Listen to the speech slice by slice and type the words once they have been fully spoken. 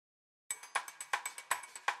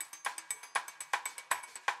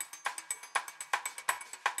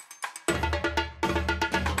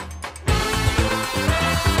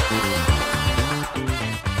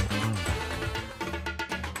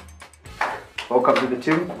Welcome to the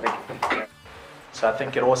team. Thank you. So I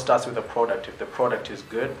think it all starts with the product. If the product is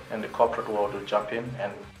good, and the corporate world will jump in,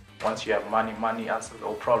 and once you have money, money answers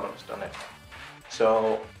all problems, doesn't it?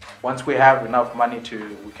 So once we have enough money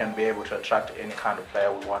we can be able to attract any kind of player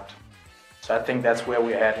we want. So I think that's where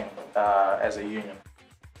we're heading as a union,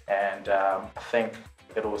 and I think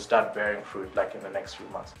it will start bearing fruit like in the next few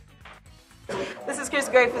months. This is Chris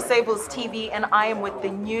Gray for Sables TV, and I am with the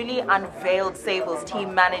newly unveiled Sables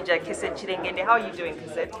Team Manager, Kisset Chirengende. How are you doing,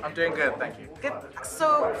 Kisset? I'm doing good, thank you. Good.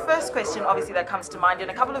 So, first question obviously that comes to mind, in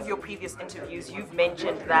a couple of your previous interviews you've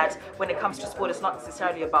mentioned that when it comes to sport it's not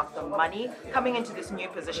necessarily about the money. Coming into this new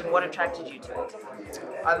position, what attracted you to it?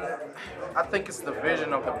 I think it's the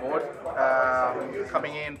vision of the board,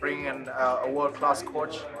 coming in, bringing in a world-class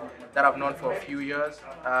coach that I've known for a few years.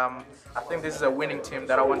 I think this is a winning team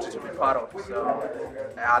that I wanted to be part of. So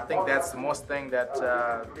I think that's the most thing that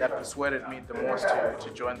that persuaded me the most to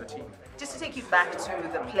join the team. Just to take you back to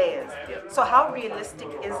the players, so how realistic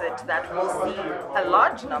is it that we'll see a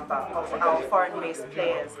large number of our foreign-based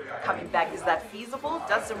players coming back? Is that feasible?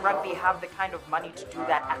 Does Zimbabwe have the kind of money to do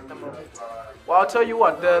that at the moment? Well, I'll tell you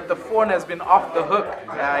what, the phone has been off the hook,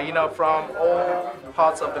 from all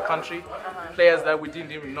parts of the country. Players that we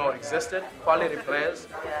didn't even know existed, quality players.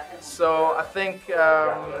 So I think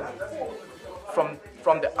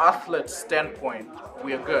from the athlete standpoint,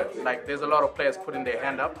 we are good. Like, there's a lot of players putting their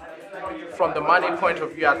hand up. From the money point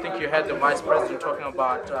of view, I think you had the vice president talking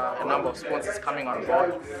about a number of sponsors coming on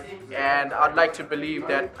board. And I'd like to believe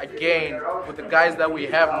that, again, with the guys that we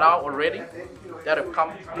have now already, that have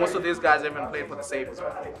come, most of these guys haven't played for the Sables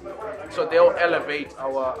before. So they'll elevate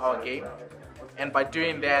our game. And by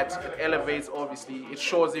doing that, it elevates, obviously, it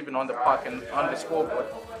shows even on the park and on the scoreboard.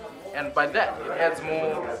 And by that, it adds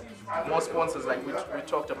more sponsors like we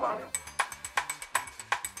talked about.